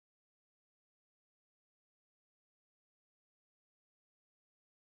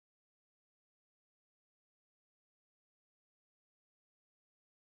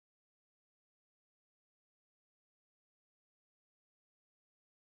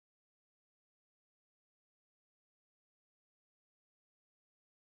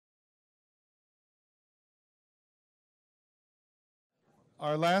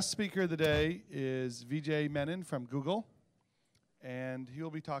Our last speaker of the day is Vijay Menon from Google, and he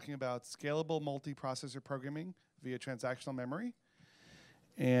will be talking about scalable multiprocessor programming via transactional memory.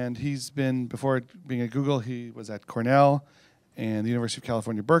 And he's been, before being at Google, he was at Cornell and the University of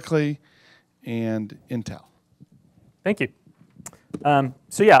California, Berkeley, and Intel. Thank you.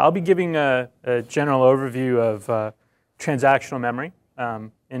 So yeah, I'll be giving a general overview of transactional memory,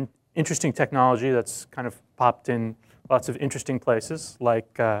 an interesting technology that's kind of popped in lots of interesting places,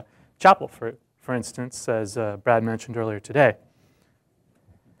 like Chapel, for instance, as Brad mentioned earlier today.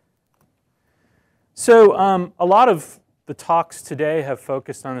 So a lot of the talks today have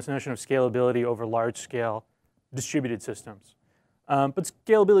focused on this notion of scalability over large-scale distributed systems. But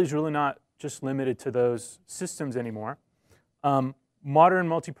scalability is really not just limited to those systems anymore. Modern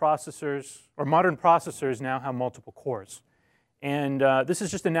multiprocessors, or modern processors, now have multiple cores. And this is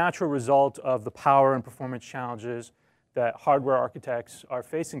just a natural result of the power and performance challenges that hardware architects are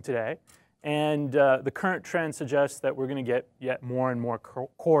facing today. And the current trend suggests that we're going to get yet more and more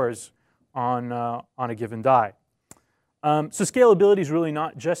cores on a given die. So scalability is really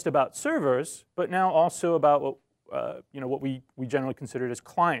not just about servers, but now also about what we generally consider as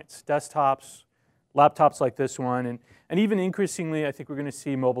clients, desktops, laptops like this one, and even increasingly, I think we're going to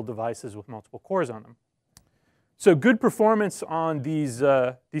see mobile devices with multiple cores on them. So good performance on these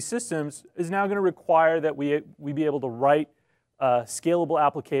systems is now going to require that we be able to write scalable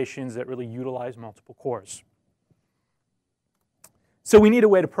applications that really utilize multiple cores. So we need a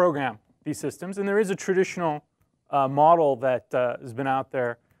way to program these systems, and there is a traditional model that has been out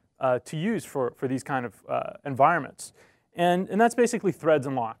there to use for these kind of environments. And that's basically threads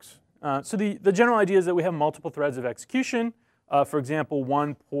and locks. So the general idea is that we have multiple threads of execution, for example,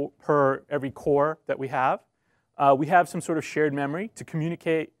 one per every core that we have. We have some sort of shared memory to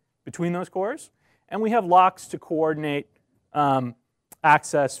communicate between those cores, and we have locks to coordinate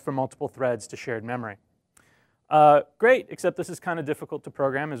access from multiple threads to shared memory. Great, except this is kind of difficult to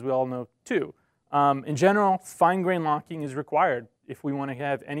program, as we all know too. In general, fine-grained locking is required if we want to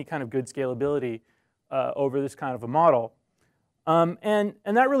have any kind of good scalability over this kind of a model. And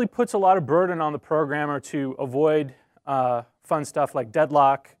that really puts a lot of burden on the programmer to avoid fun stuff like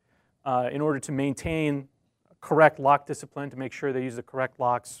deadlock in order to maintain correct lock discipline, to make sure they use the correct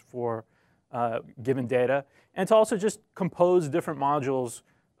locks for given data, and to also just compose different modules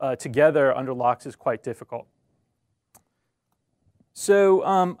together under locks is quite difficult. So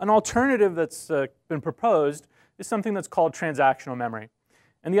an alternative that's been proposed is something that's called transactional memory.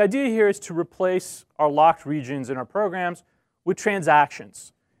 And the idea here is to replace our locked regions in our programs with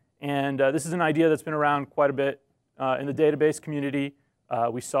transactions. And this is an idea that's been around quite a bit in the database community.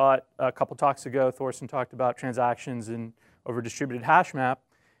 We saw it a couple talks ago. Thorsten talked about transactions over distributed hash map.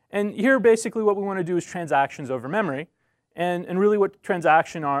 And here, basically, what we want to do is transactions over memory. And really what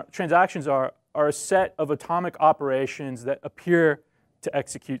transactions are a set of atomic operations that appear to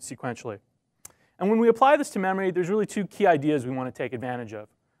execute sequentially. And when we apply this to memory, there's really two key ideas we want to take advantage of.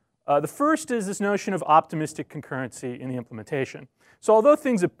 The first is this notion of optimistic concurrency in the implementation. So although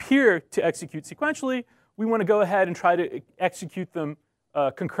things appear to execute sequentially, we want to go ahead and try to execute them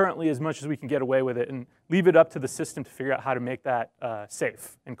concurrently as much as we can get away with it and leave it up to the system to figure out how to make that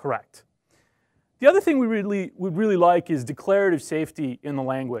safe and correct. The other thing we would really like is declarative safety in the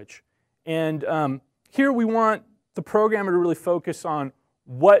language. And here we want the programmer to really focus on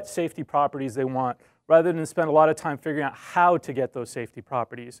what safety properties they want, rather than spend a lot of time figuring out how to get those safety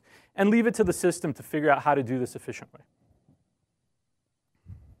properties, and leave it to the system to figure out how to do this efficiently.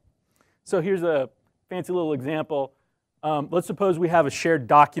 So here's a fancy little example. Let's suppose we have a shared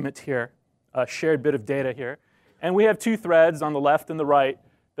document here, a shared bit of data here, and we have two threads on the left and the right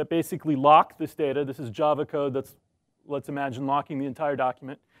that basically lock this data. This is Java code that's, let's imagine, locking the entire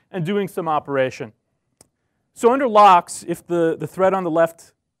document and doing some operation. So under locks, if the thread on the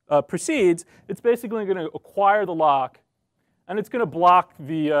left proceeds, it's basically going to acquire the lock, and it's going to block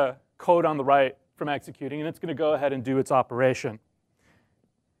the code on the right from executing, and it's going to go ahead and do its operation.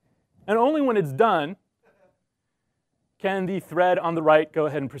 And only when it's done can the thread on the right go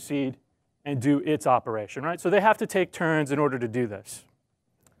ahead and proceed and do its operation, right? So they have to take turns in order to do this.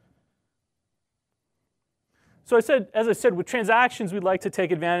 So as I said, with transactions, we'd like to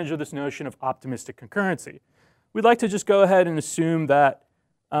take advantage of this notion of optimistic concurrency. We'd like to just go ahead and assume that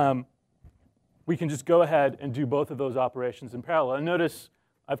we can just go ahead and do both of those operations in parallel. And notice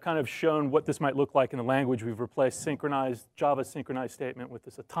I've kind of shown what this might look like in the language. We've replaced Java's synchronized statement with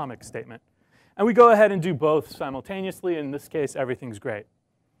this atomic statement. And we go ahead and do both simultaneously. In this case, everything's great.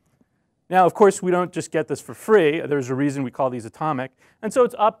 Now, of course, we don't just get this for free. There's a reason we call these atomic. And so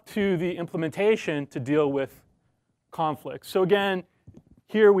it's up to the implementation to deal with conflicts. So again,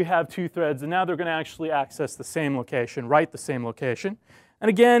 here we have two threads, and now they're going to actually access the same location, write the same location. And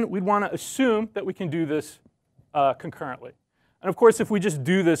again, we'd want to assume that we can do this concurrently. And of course, if we just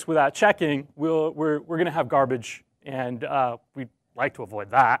do this without checking, we're going to have garbage, and we'd like to avoid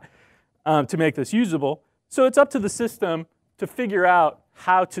that to make this usable. So it's up to the system to figure out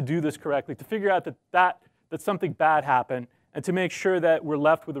how to do this correctly, to figure out that something bad happened, and to make sure that we're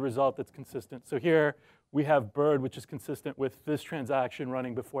left with a result that's consistent. So here we have bird, which is consistent with this transaction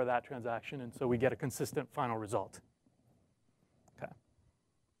running before that transaction, and so we get a consistent final result. Okay.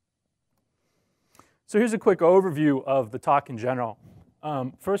 So here's a quick overview of the talk in general.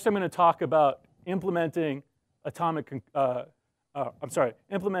 First, I'm going to talk about implementing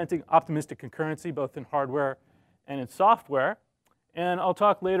implementing optimistic concurrency, both in hardware and in software. And I'll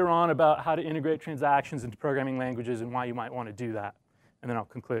talk later on about how to integrate transactions into programming languages and why you might want to do that. And then I'll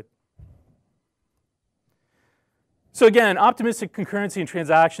conclude. So again, optimistic concurrency in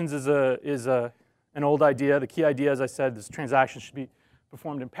transactions is an old idea. The key idea, as I said, is transactions should be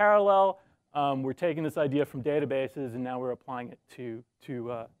performed in parallel. We're taking this idea from databases, and now we're applying it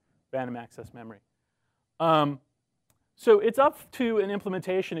to random access memory. So it's up to an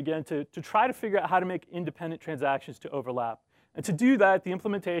implementation, again, to try to figure out how to make independent transactions to overlap. And to do that, the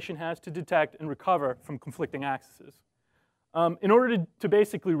implementation has to detect and recover from conflicting accesses. In order to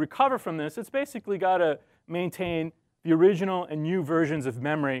basically recover from this, it's basically got to maintain the original and new versions of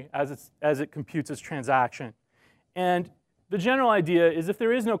memory as it computes its transaction. And the general idea is if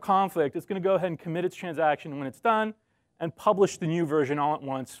there is no conflict, it's going to go ahead and commit its transaction when it's done and publish the new version all at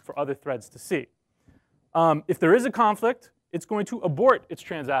once for other threads to see. If there is a conflict, it's going to abort its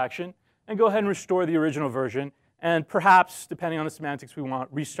transaction and go ahead and restore the original version, and perhaps, depending on the semantics we want,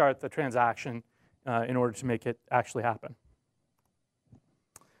 restart the transaction in order to make it actually happen.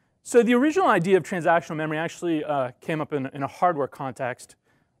 So the original idea of transactional memory actually came up in a hardware context,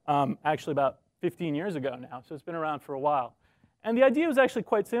 actually about 15 years ago now, so it's been around for a while. And the idea was actually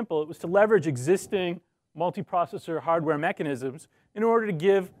quite simple. It was to leverage existing multiprocessor hardware mechanisms in order to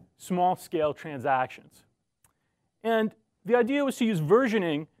give small-scale transactions. And the idea was to use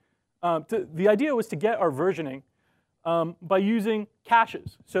versioning. The idea was to get our versioning by using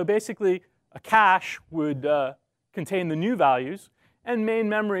caches. So basically, a cache would contain the new values, and main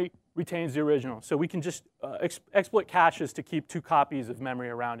memory retains the original. So we can just exploit caches to keep two copies of memory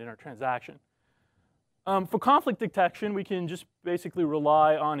around in our transaction. For conflict detection, we can just basically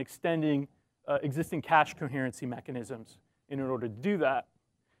rely on extending existing cache coherency mechanisms in order to do that.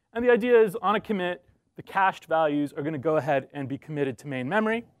 And the idea is, on a commit, the cached values are going to go ahead and be committed to main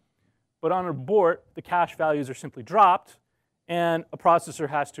memory. But on abort, the cache values are simply dropped, and a processor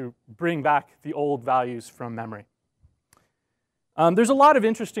has to bring back the old values from memory. There's a lot of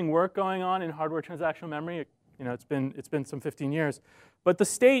interesting work going on in hardware transactional memory. It's been some 15 years. But the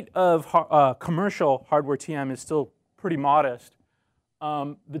state of commercial hardware TM is still pretty modest.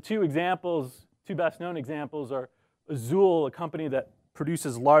 The two best-known examples are Azul, a company that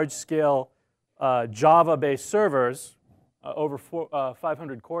produces large-scale Java-based servers, over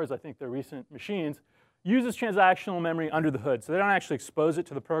 500 cores, I think they're recent machines, uses transactional memory under the hood. So they don't actually expose it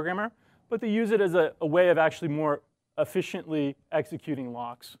to the programmer, but they use it as a way of actually more efficiently executing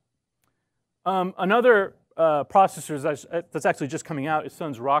locks. Another processor that's actually just coming out is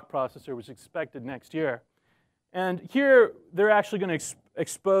Sun's Rock processor, which is expected next year. And here, they're actually going to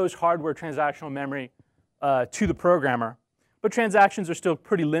expose hardware transactional memory to the programmer. But transactions are still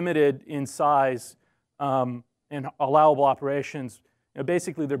pretty limited in size and allowable operations.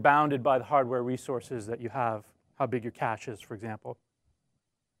 Basically, they're bounded by the hardware resources that you have, how big your cache is, for example.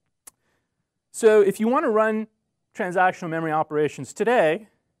 So if you want to run transactional memory operations today,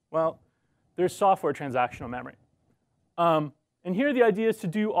 well, there's software transactional memory. And here the idea is to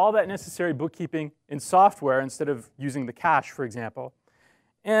do all that necessary bookkeeping in software instead of using the cache, for example.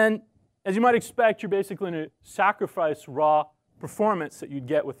 And as you might expect, you're basically going to sacrifice raw performance that you'd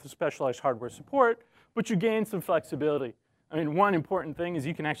get with the specialized hardware support, but you gain some flexibility. I mean, one important thing is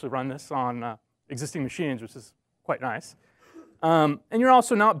you can actually run this on existing machines, which is quite nice. And you're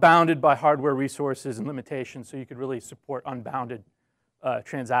also not bounded by hardware resources and limitations, so you could really support unbounded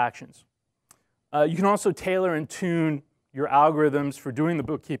transactions. You can also tailor and tune your algorithms for doing the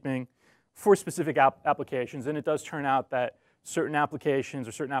bookkeeping for specific applications, and it does turn out that certain applications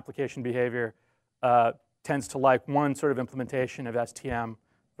or certain application behavior tends to like one sort of implementation of STM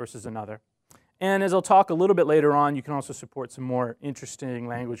versus another. And as I'll talk a little bit later on, you can also support some more interesting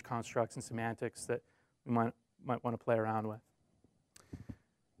language constructs and semantics that we might want to play around with.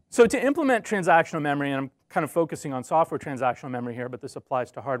 So to implement transactional memory, and I'm kind of focusing on software transactional memory here, but this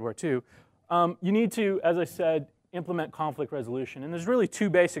applies to hardware too, you need to, as I said, implement conflict resolution. And there's really two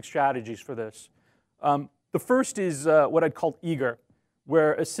basic strategies for this. The first is what I'd call eager,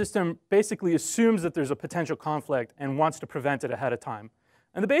 where a system basically assumes that there's a potential conflict and wants to prevent it ahead of time.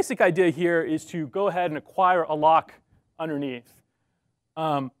 And the basic idea here is to go ahead and acquire a lock underneath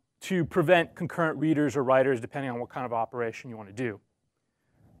to prevent concurrent readers or writers, depending on what kind of operation you want to do.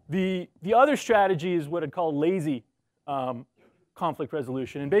 The other strategy is what I'd call lazy conflict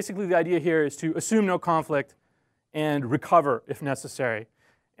resolution. And basically the idea here is to assume no conflict and recover if necessary.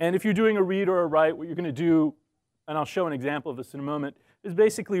 And if you're doing a read or a write, what you're going to do, and I'll show an example of this in a moment, is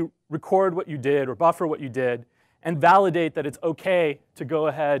basically record what you did or buffer what you did and validate that it's OK to go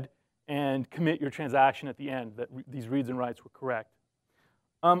ahead and commit your transaction at the end, that these reads and writes were correct.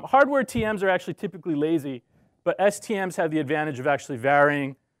 Hardware TMs are actually typically lazy, but STMs have the advantage of actually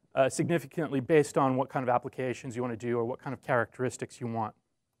varying significantly based on what kind of applications you want to do or what kind of characteristics you want.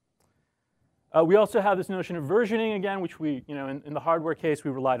 We also have this notion of versioning, again, which we, in the hardware case,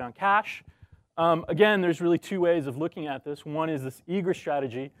 we relied on cache. Again, there's really two ways of looking at this. One is this eager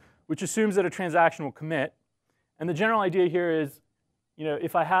strategy, which assumes that a transaction will commit. And the general idea here is,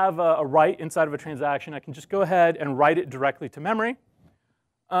 if I have a write inside of a transaction, I can just go ahead and write it directly to memory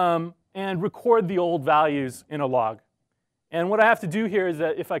and record the old values in a log. And what I have to do here is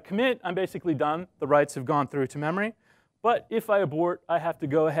that if I commit, I'm basically done. The writes have gone through to memory. But if I abort, I have to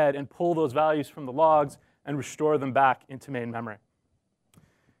go ahead and pull those values from the logs and restore them back into main memory.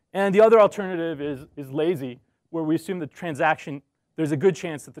 And the other alternative is lazy, where we assume the transaction, there's a good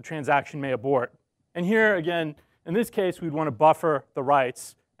chance that the transaction may abort. And here, again, in this case, we'd want to buffer the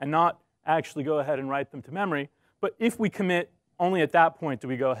writes and not actually go ahead and write them to memory. But if we commit, only at that point do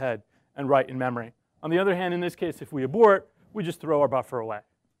we go ahead and write in memory. On the other hand, in this case, if we abort, we just throw our buffer away.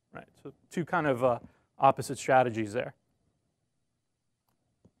 Right? So two kind of opposite strategies there.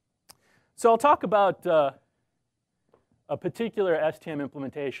 So I'll talk about a particular STM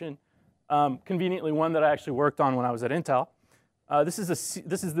implementation, conveniently one that I actually worked on when I was at Intel. This is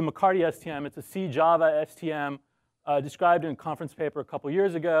the McCarty STM. It's a C Java STM described in a conference paper a couple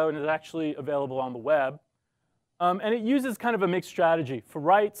years ago and is actually available on the web. And it uses kind of a mixed strategy. For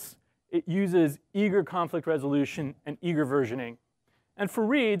writes, it uses eager conflict resolution and eager versioning. And for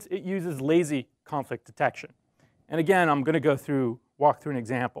reads, it uses lazy conflict detection. And again, I'm going to walk through an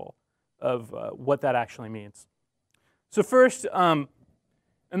example of what that actually means. So first, in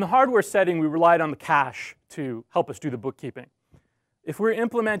the hardware setting, we relied on the cache to help us do the bookkeeping. If we're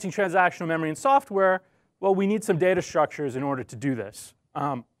implementing transactional memory in software, well, we need some data structures in order to do this.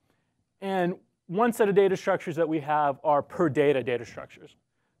 And one set of data structures that we have are per data structures.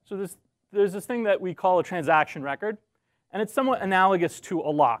 So there's this thing that we call a transaction record, and it's somewhat analogous to a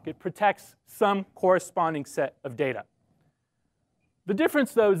lock. It protects some corresponding set of data. The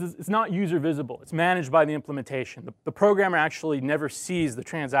difference, though, is it's not user visible. It's managed by the implementation. The programmer actually never sees the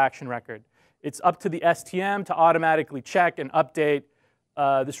transaction record. It's up to the STM to automatically check and update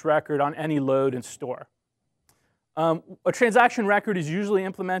this record on any load and store. A transaction record is usually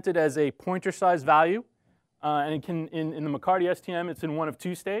implemented as a pointer-sized value. And it can, in the McCarty STM, it's in one of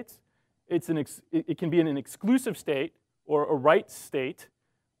two states. It can be in an exclusive state or a write state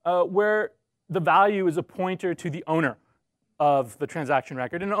where the value is a pointer to the owner of the transaction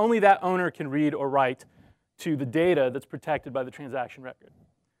record, and only that owner can read or write to the data that's protected by the transaction record.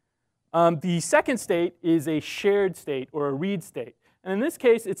 The second state is a shared state or a read state. And in this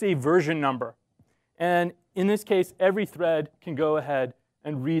case, it's a version number. And in this case, every thread can go ahead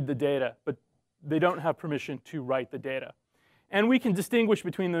and read the data, but they don't have permission to write the data. And we can distinguish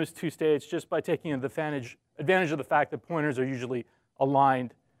between those two states just by taking advantage of the fact that pointers are usually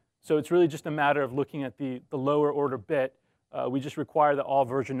aligned. So it's really just a matter of looking at the lower order bit. We just require that all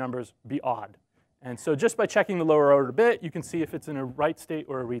version numbers be odd. And so just by checking the lower order bit, you can see if it's in a write state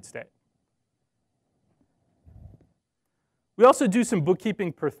or a read state. We also do some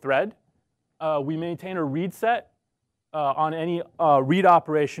bookkeeping per thread. We maintain a read set. On any read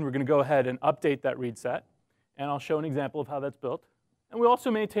operation, we're going to go ahead and update that read set. And I'll show an example of how that's built. And we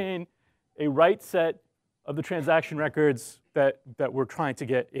also maintain a write set of the transaction records that we're trying to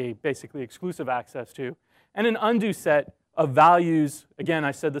get a basically exclusive access to, and an undo set of values. Again,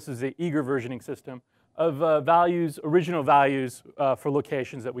 I said this is an eager versioning system of values, original values for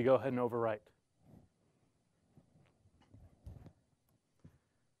locations that we go ahead and overwrite.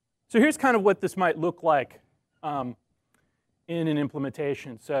 So here's kind of what this might look like in an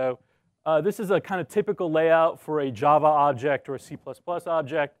implementation. So this is a kind of typical layout for a Java object or a C++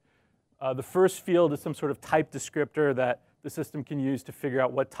 object. The first field is some sort of type descriptor that the system can use to figure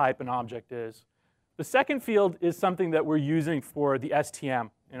out what type an object is. The second field is something that we're using for the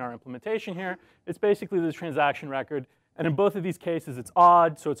STM in our implementation here. It's basically the transaction record. And in both of these cases, it's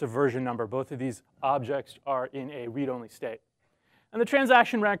odd, so it's a version number. Both of these objects are in a read-only state. And the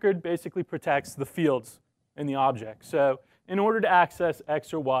transaction record basically protects the fields in the object. So in order to access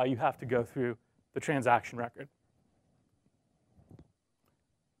X or Y, you have to go through the transaction record.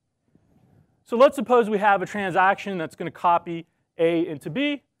 So let's suppose we have a transaction that's going to copy A into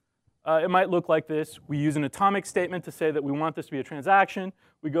B. It might look like this. We use an atomic statement to say that we want this to be a transaction.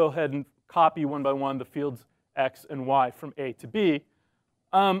 We go ahead and copy one by one the fields X and Y from A to B.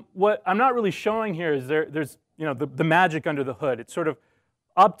 What I'm not really showing here is there's the magic under the hood. It's sort of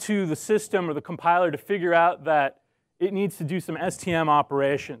up to the system or the compiler to figure out that it needs to do some STM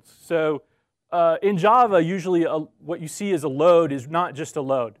operations. So in Java, usually what you see as a load is not just a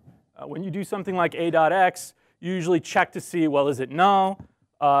load. When you do something like a.x, you usually check to see, well, is it null?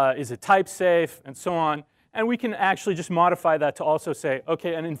 Is it type safe? And so on. And we can actually just modify that to also say,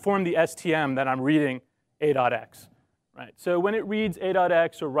 OK, and inform the STM that I'm reading a.x. Right? So when it reads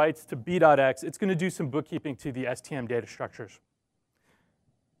a.x or writes to b.x, it's going to do some bookkeeping to the STM data structures.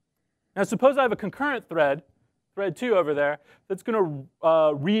 Now suppose I have a concurrent thread, thread 2 over there, that's going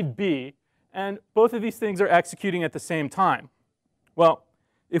to read b. And both of these things are executing at the same time. Well,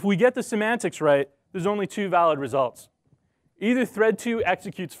 if we get the semantics right, there's only two valid results. Either thread 2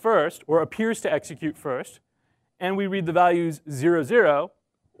 executes first, or appears to execute first, and we read the values 0, 0,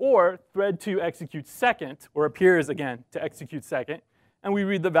 or thread 2 executes second, or appears again to execute second, and we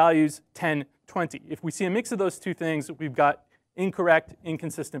read the values 10, 20. If we see a mix of those two things, we've got incorrect,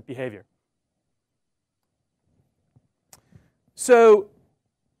 inconsistent behavior. So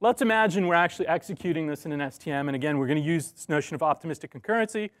let's imagine we're actually executing this in an STM. And again, we're going to use this notion of optimistic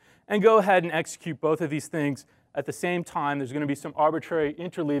concurrency and go ahead and execute both of these things at the same time. There's going to be some arbitrary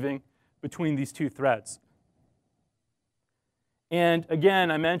interleaving between these two threads. And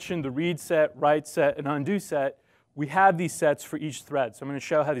again, I mentioned the read set, write set, and undo set. We have these sets for each thread. So I'm going to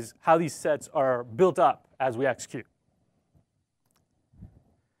show how these sets are built up as we execute.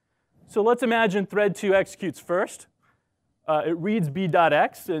 So let's imagine thread 2 executes first. It reads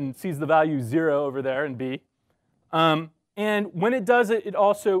b.x and sees the value 0 over there in b. And when it does it, it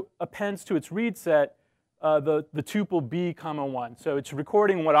also appends to its read set the tuple b, 1. So it's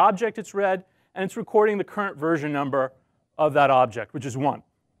recording what object it's read, and it's recording the current version number of that object, which is 1.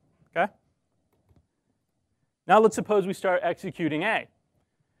 Okay? Now let's suppose we start executing A.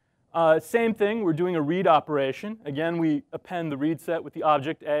 Same thing, we're doing a read operation. Again, we append the read set with the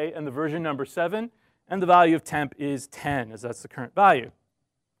object A and the version number 7. And the value of temp is 10, as that's the current value.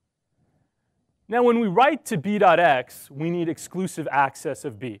 Now, when we write to b.x, we need exclusive access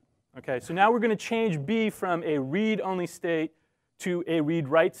of b. Okay, so now we're going to change b from a read-only state to a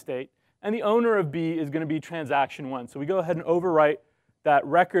read-write state. And the owner of b is going to be transaction 1. So we go ahead and overwrite that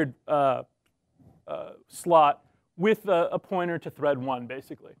record slot with a pointer to thread 1,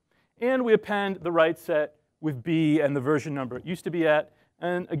 basically. And we append the write set with b and the version number it used to be at.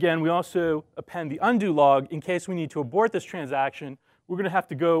 And again, we also append the undo log in case we need to abort this transaction. We're going to have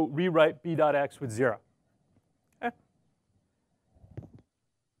to go rewrite b.x with 0. Okay?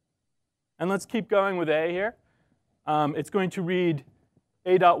 And let's keep going with A here. It's going to read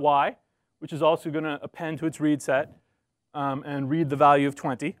a.y, which is also going to append to its read set and read the value of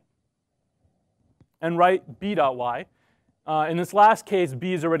 20, and write b.y. In this last case,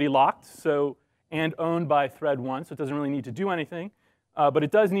 b is already locked and owned by thread 1, so it doesn't really need to do anything. But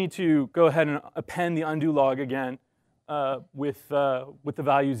it does need to go ahead and append the undo log again with the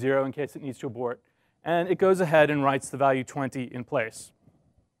value 0 in case it needs to abort. And it goes ahead and writes the value 20 in place.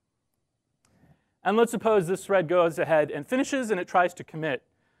 And let's suppose this thread goes ahead and finishes and it tries to commit.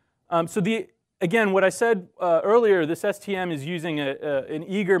 Again, what I said earlier, this STM is using an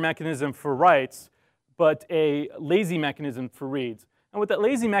eager mechanism for writes, but a lazy mechanism for reads. And what that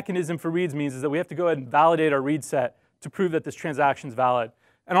lazy mechanism for reads means is that we have to go ahead and validate our read set to prove that this transaction is valid.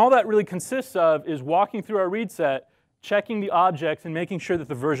 And all that really consists of is walking through our read set, checking the objects, and making sure that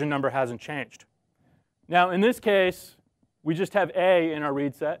the version number hasn't changed. Now, in this case, we just have A in our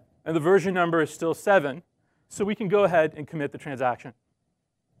read set, and the version number is still 7. So we can go ahead and commit the transaction.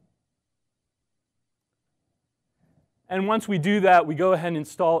 And once we do that, we go ahead and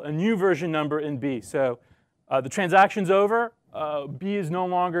install a new version number in B. So the transaction's over. B is no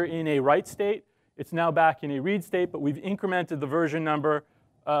longer in a write state. It's now back in a read state, but we've incremented the version number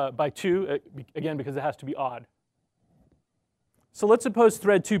by 2, again, because it has to be odd. So let's suppose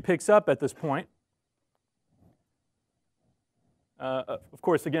thread 2 picks up at this point. Of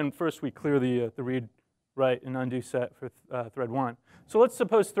course, again, first we clear the read, write, and undo set for thread 1. So let's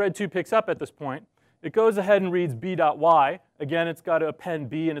suppose thread 2 picks up at this point. It goes ahead and reads b.y. Again, it's got to append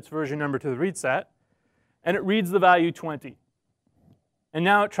b and its version number to the read set. And it reads the value 20. And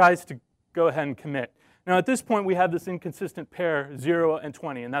now it tries to go ahead and commit. Now, at this point, we have this inconsistent pair, 0 and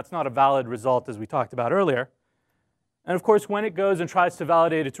 20. And that's not a valid result, as we talked about earlier. And of course, when it goes and tries to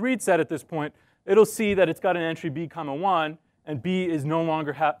validate its read set at this point, it'll see that it's got an entry b, 1, and b no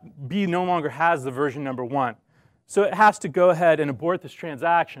longer has the version number 1. So it has to go ahead and abort this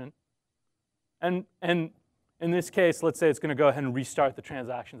transaction. And in this case, let's say it's going to go ahead and restart the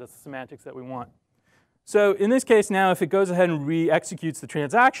transaction. That's the semantics that we want. So in this case now, if it goes ahead and re-executes the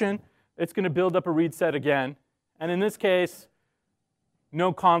transaction, it's going to build up a read set again. And in this case,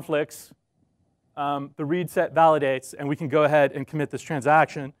 no conflicts. The read set validates, and we can go ahead and commit this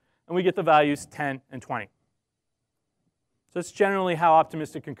transaction. And we get the values 10 and 20. So that's generally how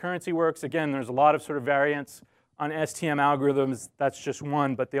optimistic concurrency works. Again, there's a lot of sort of variants on STM algorithms. That's just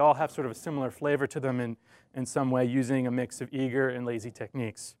one, but they all have sort of a similar flavor to them in some way, using a mix of eager and lazy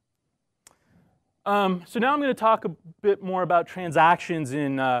techniques. So now I'm going to talk a bit more about transactions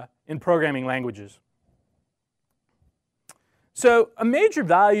in programming languages. So a major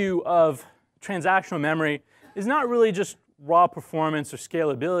value of transactional memory is not really just raw performance or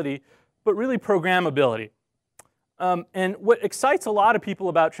scalability, but really programmability. And what excites a lot of people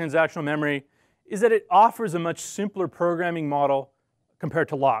about transactional memory is that it offers a much simpler programming model compared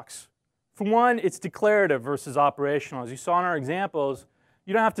to locks. For one, it's declarative versus operational. As you saw in our examples,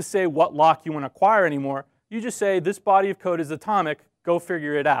 you don't have to say what lock you want to acquire anymore. You just say, this body of code is atomic, go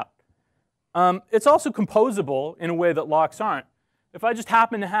figure it out. It's also composable in a way that locks aren't. If I just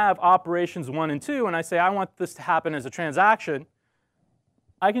happen to have operations 1 and 2, and I say I want this to happen as a transaction,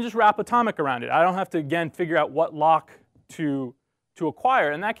 I can just wrap atomic around it. I don't have to, again, figure out what lock to acquire.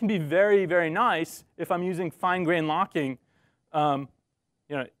 And that can be very, very nice if I'm using fine-grained locking.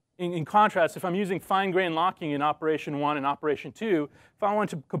 In contrast, if I'm using fine-grained locking in operation 1 and operation 2, if I want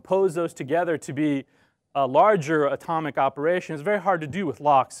to compose those together to be a larger atomic operation, it's very hard to do with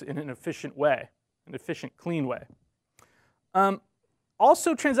locks in an efficient way, an efficient, clean way.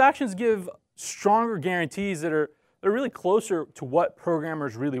 Also, transactions give stronger guarantees that are really closer to what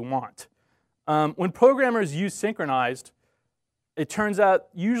programmers really want. When programmers use synchronized, it turns out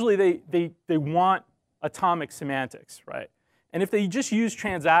usually they want atomic semantics, right? And if they just use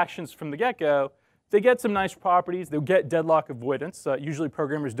transactions from the get-go, they get some nice properties. They'll get deadlock avoidance. Usually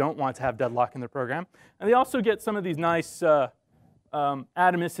programmers don't want to have deadlock in their program. And they also get some of these nice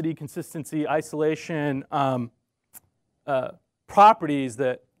atomicity, consistency, isolation properties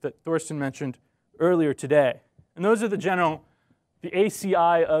that Thorsten mentioned earlier today. And those are the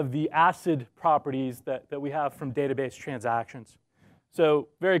ACI of the ACID properties that we have from database transactions. So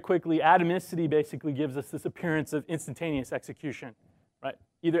very quickly, atomicity basically gives us this appearance of instantaneous execution, right?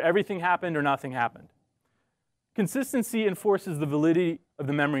 Either everything happened or nothing happened. Consistency enforces the validity of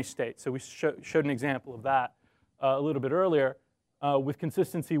the memory state. So we showed an example of that a little bit earlier. With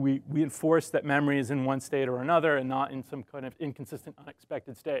consistency, we enforce that memory is in one state or another and not in some kind of inconsistent,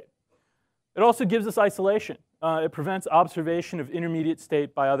 unexpected state. It also gives us isolation. It prevents observation of intermediate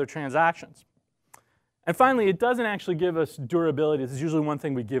state by other transactions. And finally, it doesn't actually give us durability. This is usually one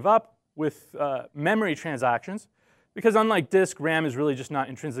thing we give up with memory transactions, because unlike disk, RAM is really just not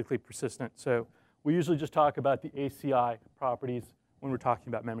intrinsically persistent. So we usually just talk about the ACI properties when we're talking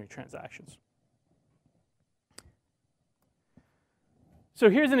about memory transactions. So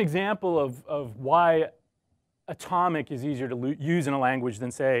here's an example of why atomic is easier to use in a language than,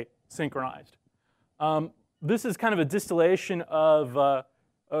 say, synchronized. This is kind of a distillation of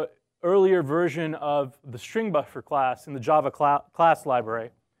an earlier version of the string buffer class in the Java class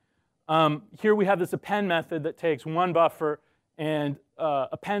library. Here we have this append method that takes one buffer and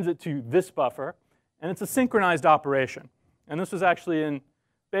appends it to this buffer. And it's a synchronized operation. And this was actually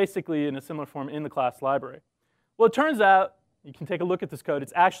basically in a similar form in the class library. Well, it turns out, you can take a look at this code,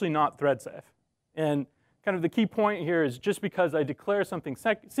 it's actually not thread safe. And kind of the key point here is just because I declare something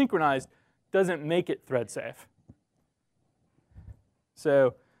synchronized doesn't make it thread safe.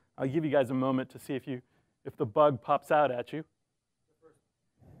 So I'll give you guys a moment to see if the bug pops out at you.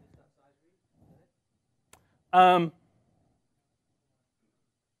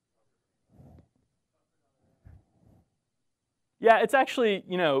 Yeah, it's actually,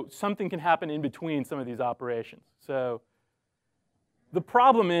 something can happen in between some of these operations. So the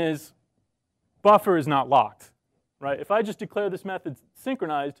problem is buffer is not locked, right? If I just declare this method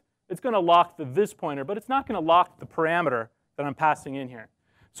synchronized, it's going to lock the this pointer, but it's not going to lock the parameter that I'm passing in here.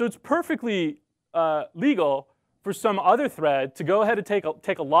 So it's perfectly legal for some other thread to go ahead and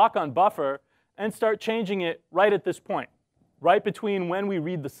take a lock on buffer and start changing it right at this point. right between when we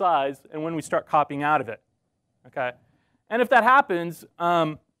read the size and when we start copying out of it. Okay? And if that happens,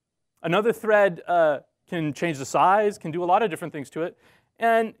 another thread can change the size, can do a lot of different things to it.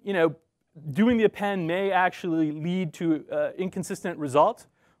 And doing the append may actually lead to inconsistent results,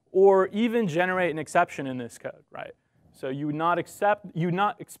 or even generate an exception in this code, right? So you would not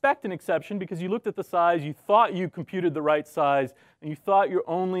expect an exception because you looked at the size, you thought you computed the right size, and you thought you're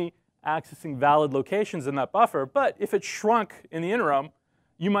only accessing valid locations in that buffer. But if it shrunk in the interim,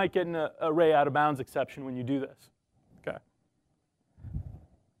 you might get an array out of bounds exception when you do this. Okay.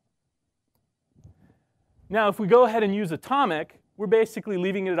 Now, if we go ahead and use atomic, we're basically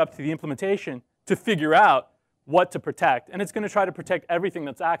leaving it up to the implementation to figure out what to protect. And it's going to try to protect everything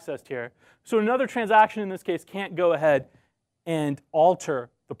that's accessed here. So another transaction in this case can't go ahead and alter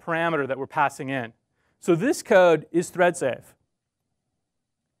the parameter that we're passing in. So this code is thread safe.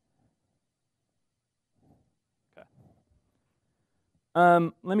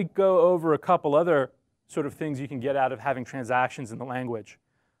 Okay. Let me go over a couple other sort of things you can get out of having transactions in the language.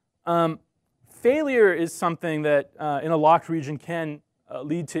 Failure is something that in a locked region can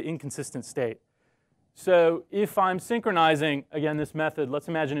lead to inconsistent state. So if I'm synchronizing, again, this method, let's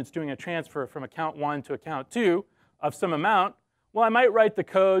imagine it's doing a transfer from account 1 to account 2 of some amount. Well, I might write the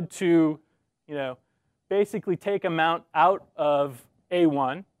code to basically take amount out of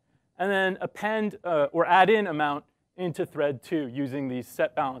A1 and then append or add in amount into thread 2 using these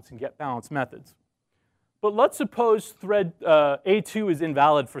set balance and get balance methods. But let's suppose thread A2 is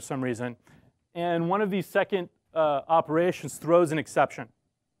invalid for some reason, and one of these second operations throws an exception.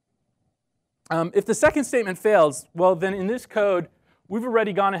 If the second statement fails, well, then in this code, we've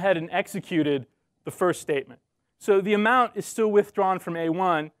already gone ahead and executed the first statement. So the amount is still withdrawn from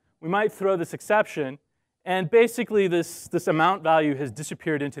A1. We might throw this exception. And basically, this amount value has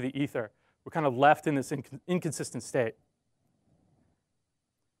disappeared into the ether. We're kind of left in this inconsistent state.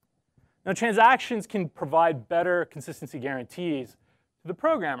 Now, transactions can provide better consistency guarantees to the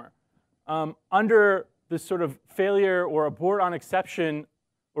programmer. Under this sort of failure or abort on exception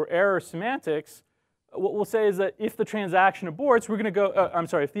or error semantics, what we'll say is that if the transaction aborts, we're going to go,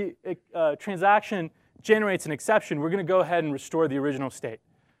 if the transaction generates an exception, we're going to go ahead and restore the original state.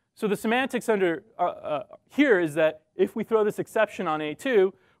 So the semantics under here is that if we throw this exception on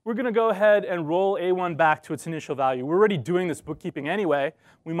A2, we're going to go ahead and roll A1 back to its initial value. We're already doing this bookkeeping anyway.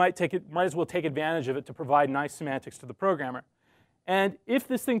 We might as well take advantage of it to provide nice semantics to the programmer. And if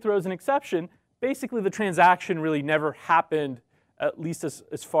this thing throws an exception, basically the transaction really never happened, at least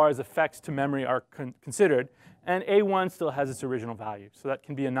as far as effects to memory are considered. And A1 still has its original value. So that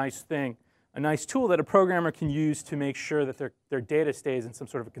can be a nice thing, a nice tool that a programmer can use to make sure that their data stays in some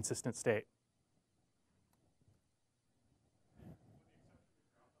sort of a consistent state.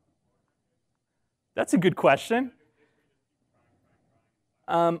 That's a good question.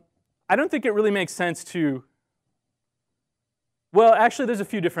 I don't think it really makes sense to, well, actually, there's a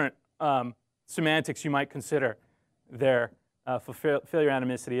few different semantics you might consider there for failure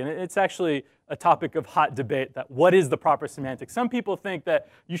atomicity. And it's actually a topic of hot debate, that what is the proper semantic. Some people think that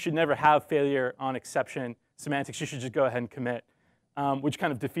you should never have failure on exception semantics. You should just go ahead and commit, which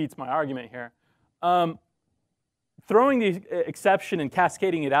kind of defeats my argument here. Throwing the exception and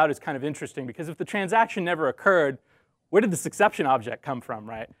cascading it out is kind of interesting, because if the transaction never occurred, where did this exception object come from,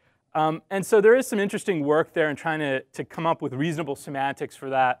 right? And so there is some interesting work there in trying to come up with reasonable semantics for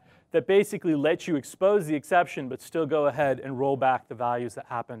that basically let you expose the exception but still go ahead and roll back the values that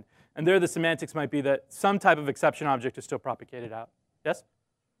happened. And there the semantics might be that some type of exception object is still propagated out. Yes?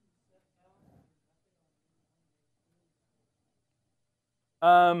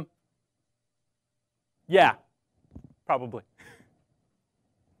 Yeah, probably.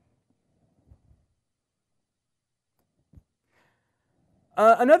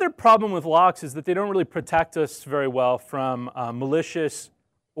 Another problem with locks is that they don't really protect us very well from malicious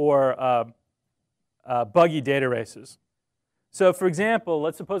or buggy data races. So for example,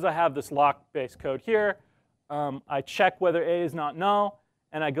 let's suppose I have this lock-based code here. I check whether A is not null,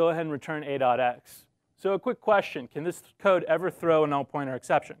 and I go ahead and return A.x. So a quick question, can this code ever throw a null pointer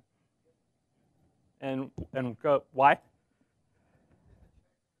exception? And go, why?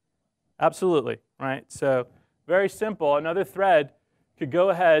 Absolutely, right? So very simple. Another thread could go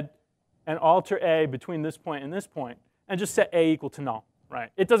ahead and alter A between this point and this point and just set A equal to null, right?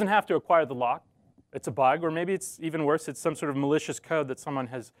 It doesn't have to acquire the lock. It's a bug, or maybe it's even worse. It's some sort of malicious code that someone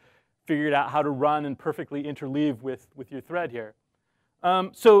has figured out how to run and perfectly interleave with your thread here.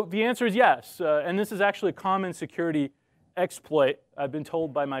 So the answer is yes. And this is actually a common security exploit. I've been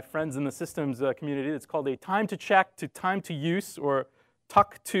told by my friends in the systems community. It's called a time to check to time to use, or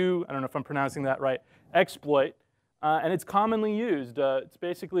tuck to, I don't know if I'm pronouncing that right, exploit. and it's commonly used. It's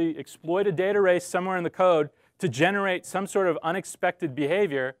basically exploit a data race somewhere in the code to generate some sort of unexpected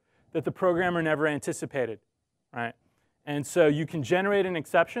behavior that the programmer never anticipated, right? And so you can generate an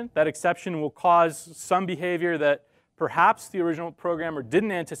exception. That exception will cause some behavior that perhaps the original programmer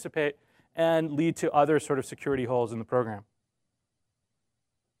didn't anticipate and lead to other sort of security holes in the program.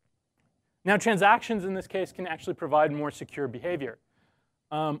 Now, transactions in this case can actually provide more secure behavior.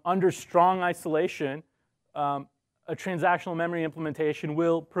 Under strong isolation, a transactional memory implementation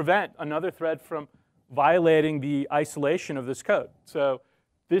will prevent another thread from violating the isolation of this code. So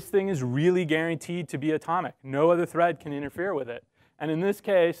this thing is really guaranteed to be atomic. No other thread can interfere with it. And in this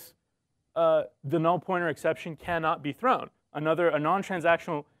case, the null pointer exception cannot be thrown. A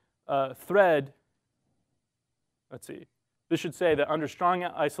non-transactional thread, let's see, this should say that under strong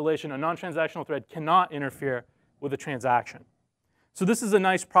isolation, a non-transactional thread cannot interfere with a transaction. So this is a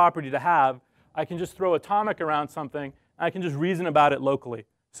nice property to have. I can just throw atomic around something, and I can just reason about it locally.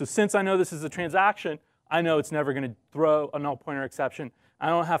 So since I know this is a transaction, I know it's never going to throw a null pointer exception. I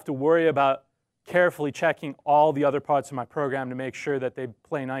don't have to worry about carefully checking all the other parts of my program to make sure that they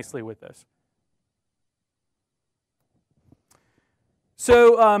play nicely with this.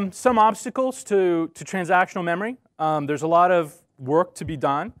 So some obstacles to transactional memory. There's a lot of work to be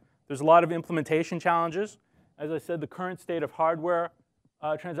done. There's a lot of implementation challenges. As I said, the current state of hardware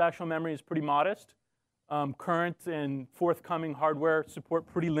transactional memory is pretty modest. Current and forthcoming hardware support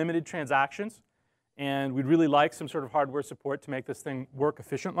pretty limited transactions. And we'd really like some sort of hardware support to make this thing work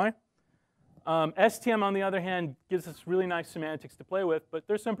efficiently. STM, on the other hand, gives us really nice semantics to play with, but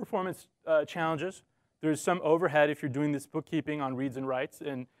there's some performance challenges. There's some overhead if you're doing this bookkeeping on reads and writes.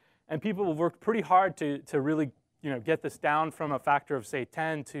 And people have worked pretty hard to really get this down from a factor of, say,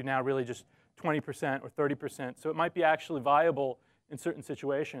 10 to now really just 20% or 30%. So it might be actually viable in certain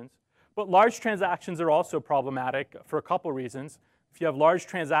situations. But large transactions are also problematic for a couple reasons. If you have large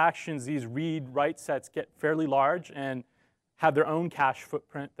transactions, these read-write sets get fairly large and have their own cache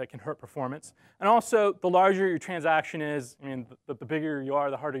footprint that can hurt performance. And also, the larger your transaction is, I mean, the bigger you are,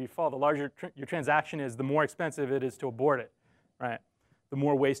 the harder you fall. The larger your transaction is, the more expensive it is to abort it, right? The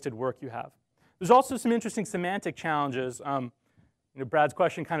more wasted work you have. There's also some interesting semantic challenges. Brad's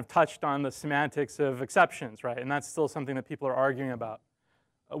question kind of touched on the semantics of exceptions, right? And that's still something that people are arguing about.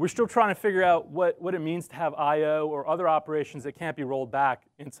 We're still trying to figure out what it means to have I/O or other operations that can't be rolled back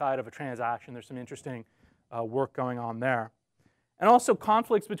inside of a transaction. There's some interesting work going on there. And also,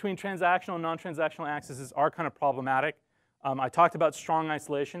 conflicts between transactional and non-transactional accesses are kind of problematic. I talked about strong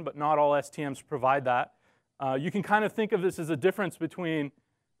isolation, but not all STMs provide that. You can kind of think of this as a difference between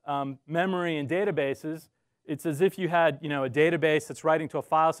memory and databases. It's as if you had a database that's writing to a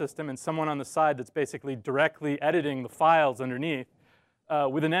file system and someone on the side that's basically directly editing the files underneath.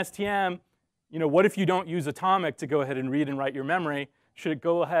 With an STM, what if you don't use atomic to go ahead and read and write your memory? Should it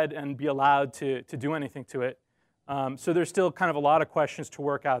go ahead and be allowed to do anything to it? So there's still kind of a lot of questions to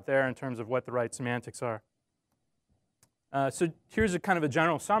work out there in terms of what the right semantics are. So here's a kind of a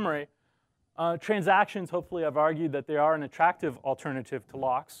general summary. Transactions, hopefully, I've argued that they are an attractive alternative to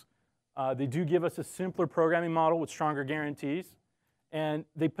locks. They do give us a simpler programming model with stronger guarantees. And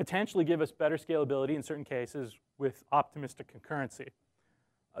they potentially give us better scalability in certain cases with optimistic concurrency.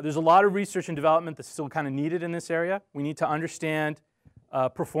 There's a lot of research and development that's still kind of needed in this area. We need to understand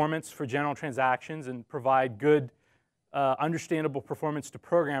performance for general transactions and provide good, understandable performance to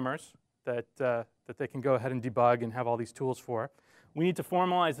programmers that they can go ahead and debug and have all these tools for. We need to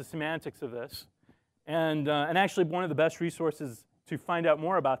formalize the semantics of this. And actually, one of the best resources to find out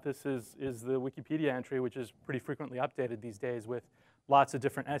more about this is the Wikipedia entry, which is pretty frequently updated these days with lots of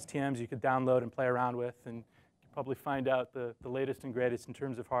different STMs you could download and play around with, and probably find out the latest and greatest in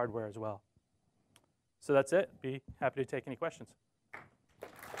terms of hardware as well. So that's it. Be happy to take any questions.